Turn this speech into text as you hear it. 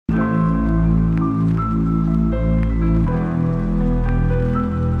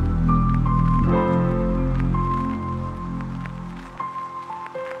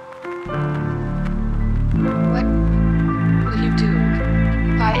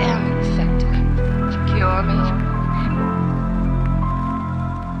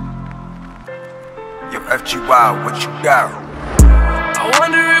FGY, what you got? I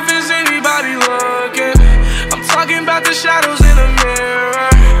wonder if there's anybody looking. I'm talking about the shadows in the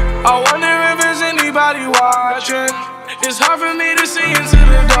mirror. I wonder if there's anybody watching. It's hard for me to see into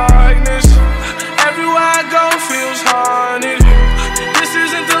the darkness. Everywhere I go feels haunted. This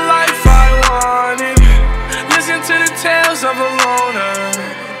isn't the life I wanted. Listen to the tales of a loner.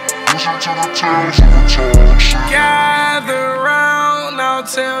 Listen to the tales of a toxic. Gather round, I'll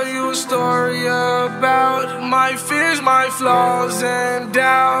tell you a story about my fears, my flaws and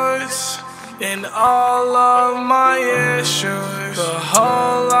doubts, and all of my issues, the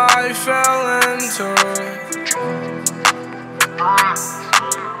hole I fell into.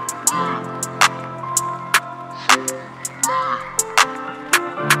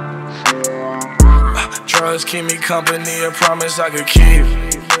 Drugs keep me company, a promise I could keep.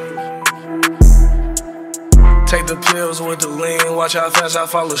 Take the pills with the lean, watch how fast I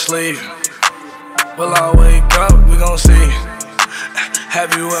fall asleep. Will I wake up? We gon' see.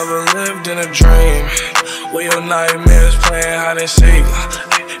 Have you ever lived in a dream where your nightmares playing hide and seek?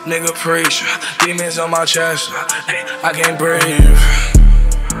 Nigga preach, demons on my chest, I can't breathe.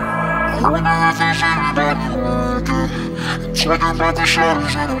 I wonder if there's anybody looking. Talking about the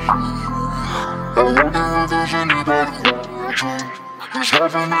shadows in the mirror. I wonder if there's anybody watching. It's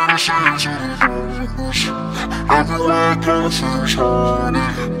hard for me to see into the darkness. Everywhere I go feels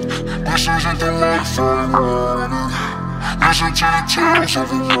haunted. This isn't the life I wanted. Listen to the tales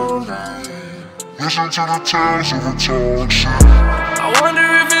of a loner. Listen to the tales of a toxic. I wonder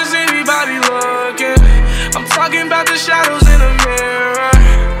if there's anybody looking. I'm talking about the shadows in the mirror.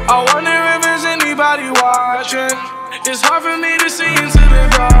 I wonder if there's anybody watching. It's hard for me to see into the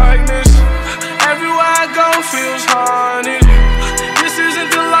darkness. Everywhere I go feels haunted. This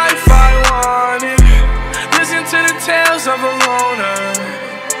isn't the life I wanted. Listen to the tales of a loner.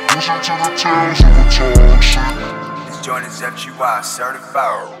 Listen to the tales of a toxic. This joint is FGY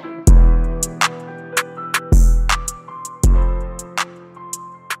certified.